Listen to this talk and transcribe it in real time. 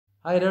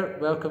Hi there,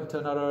 welcome to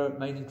another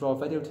Mind and Draw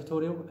video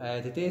tutorial.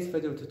 Today's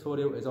video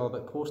tutorial is all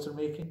about poster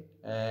making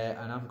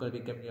and I'm going to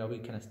be giving you a wee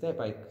kind of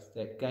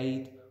step-by-step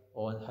guide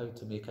on how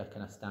to make a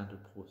kind of standard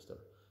poster.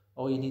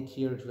 All you need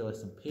here is really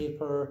some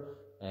paper,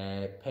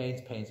 pens,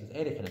 pencils,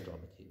 any kind of draw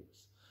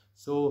materials.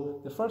 So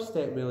the first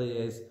step really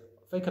is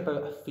think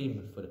about a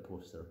theme for the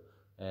poster.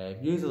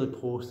 Usually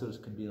posters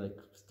can be like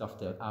stuff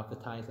to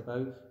advertise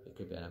about, it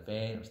could be an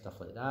event or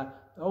stuff like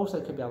that, but also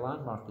it could be a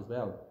landmark as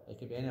well, it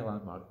could be any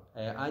landmark.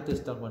 I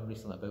just done one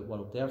recently about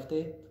World Earth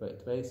Day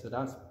 2020, so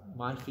that's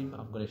my theme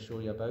I'm going to show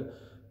you about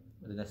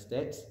in the next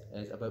steps,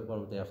 is about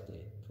World Earth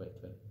Day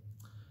 2020.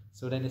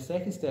 So then the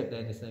second step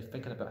then is now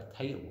thinking about a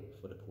title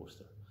for the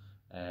poster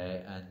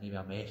and maybe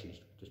a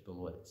message just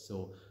below it.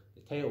 So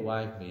the title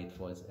I've made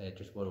was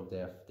just World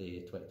Earth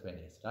Day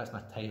 2020. So that's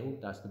my title,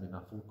 that's going to be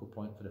my focal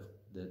point for the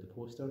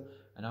poster.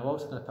 And I'm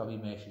also going to put a wee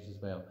message as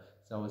well.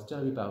 So I was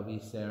doing a wee bit of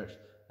research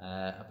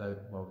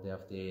about World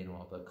Earth Day and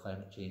all about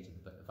climate change and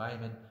about the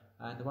environment.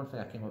 And the one thing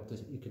I came up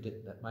with, you could do,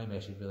 that my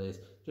message really is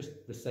just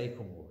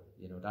recycle more.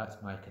 You know, that's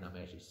my kind of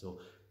message. So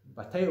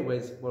my title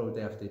is World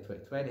Earth Day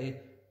 2020,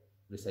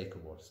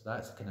 recycle more. So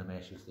that's the kind of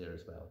message there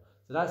as well.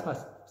 So that's my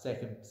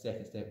second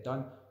step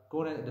done.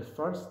 Going into the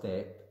third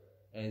step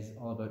is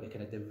all about the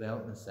kind of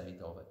development side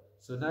of it.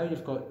 So now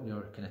you've got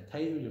your kind of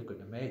title, you've got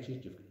your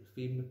message, you've got your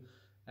theme.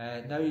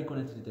 Now you're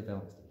going into the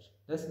development stage.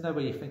 This is now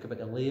where you think about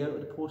the layout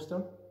of the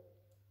poster,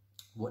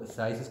 what the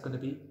size is going to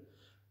be.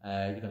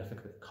 You're going to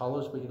think about the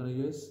colours, what you're going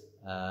to use.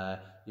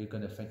 You're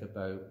going to think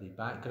about the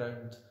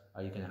background.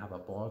 Are you going to have a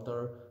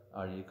border?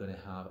 Are you going to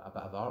have a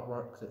bit of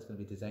artwork that's going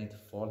to be designed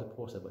for the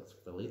poster which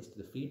relates to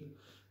the theme?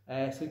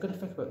 So you're going to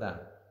think about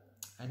that.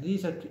 And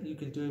these are, you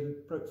can do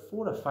about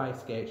 4 or 5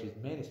 sketches,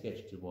 many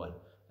sketches you want.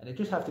 And it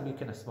just have to be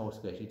kind of small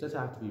sketches. It doesn't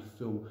have to be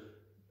full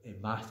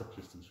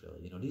masterpieces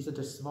really. You know, these are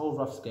just small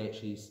rough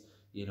sketches.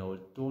 You know,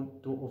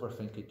 don't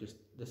overthink it. Just,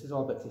 this is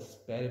all about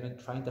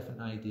experiment, trying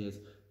different ideas.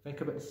 Think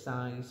about the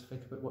size,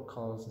 think about what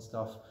colours and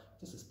stuff.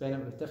 Just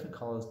experiment with different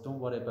colours, don't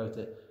worry about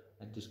it,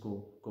 and just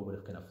go with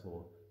the kind of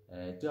flow.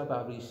 Do a bit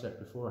of research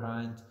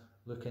beforehand,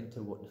 look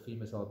into what the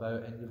theme is all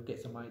about, and you'll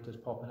get some ideas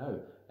popping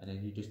out. And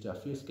then you just do a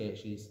few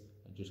sketches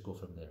and just go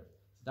from there.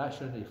 So that's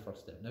your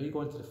first step. Now you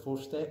go into the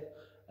fourth step,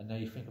 and now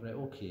you think about,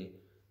 okay,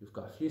 we've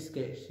got a few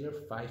sketches here,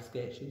 5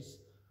 sketches.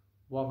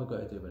 What am I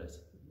going to do with this?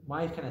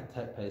 My kind of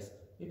tip is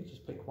maybe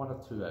just pick 1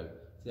 or 2 out.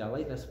 See, I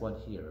like this one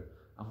here.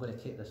 I'm going to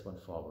take this one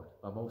forward.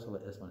 I'm also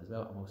like this one as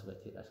well. I'm also going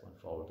to take this one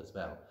forward as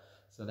well.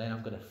 So then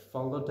I'm going to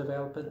further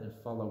develop it and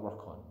further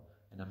work on them.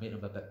 And I make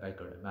them a bit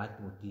bigger and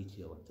add more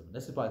detail into them.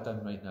 This is what I've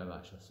done right now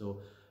actually. So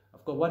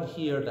I've got one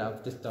here that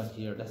I've just done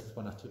here. This is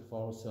one I took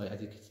forward. So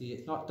as you can see,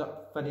 it's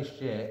not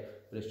finished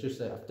yet, but it's just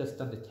that I've just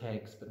done the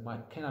text. But my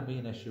kind of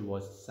main issue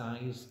was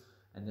size,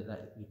 and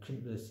that you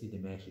couldn't really see the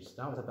message. So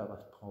that was a bit of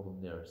a problem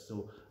there.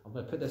 So I'm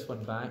going to put this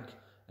one back,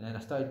 and then I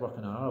started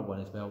working on another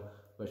one as well,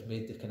 which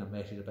made the kind of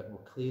message a bit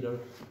more clearer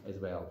as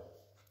well.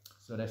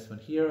 So this one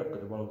here, I've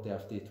got the World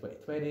Earth Day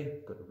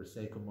 2020, got the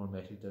recycle more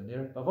message down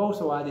there. But I've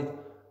also added,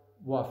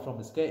 from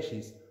the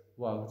sketches,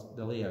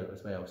 the layout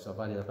as well. So I've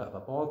added a bit of a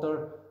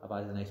border, I've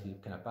added a nice wee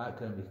kind of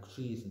background with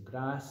trees and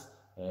grass,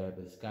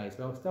 with the sky as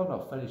well. Still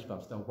not finished, but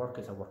I'm still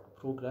working, it's a work in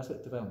progress. That's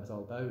what development is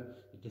all about.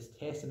 You're just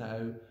testing it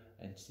out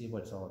and see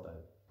what it's all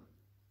about.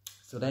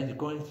 So then you're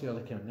going to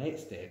the kind of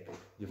next step.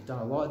 You've done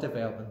a lot of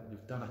development,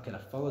 you've done a kind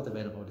of fuller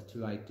development of the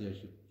 2 ideas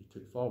you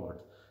took forward.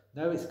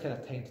 Now it's kind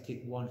of time to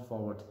take one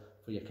forward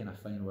for your kind of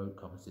final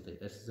outcome and say,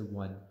 this is the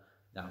one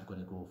that I'm going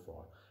to go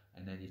for.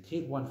 And then you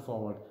take one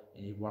forward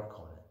and you work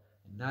on it.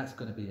 And that's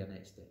going to be your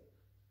next step.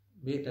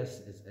 Make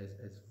this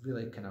as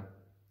really kind of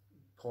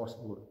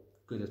possible,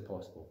 good as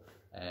possible.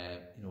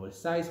 You know,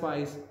 size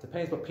wise,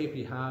 depends what paper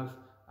you have.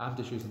 I'm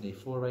just using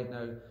A4 right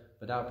now,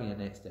 but that'll be your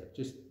next step.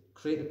 Just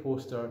create the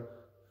poster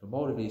from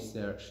all the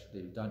research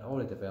that you've done, all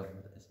the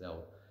development as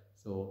well.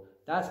 So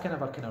that's kind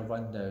of a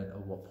rundown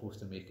of what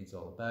poster making is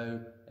all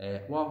about.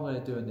 What I'm going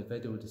to do in the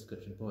video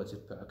description below is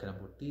just put a kind of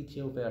more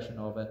detailed version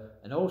of it.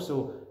 And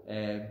also,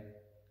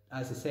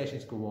 as the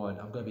sessions go on,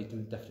 I'm going to be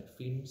doing different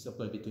themes. I'm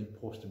going to be doing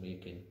poster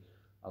making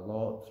a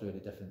lot through the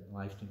different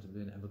live streams I'm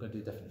doing, and we're going to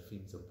do different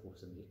themes of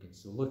poster making.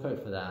 So look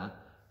out for that.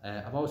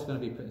 I'm also going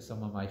to be putting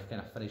some of my kind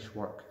of finished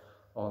work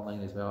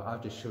online as well.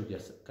 I've just showed you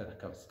kind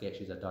of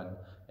sketches I've done,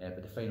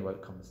 but the final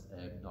outcome's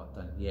not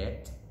done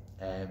yet.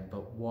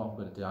 But what I'm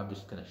going to do, I'm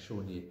just kind of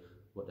showing you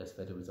what this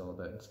video is all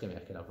about, just giving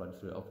a kind of run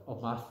through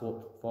of my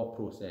thought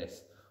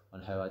process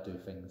on how I do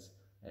things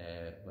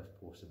with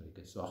poster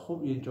making. So I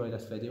hope you enjoy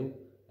this video,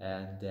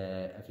 and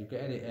if you've got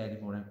any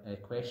more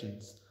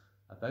questions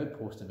about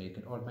poster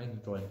making or mind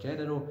and drawing in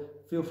general,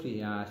 feel free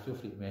to ask, feel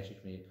free to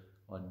message me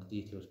on the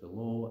details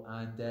below,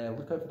 and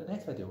look out for the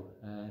next video.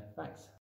 Thanks.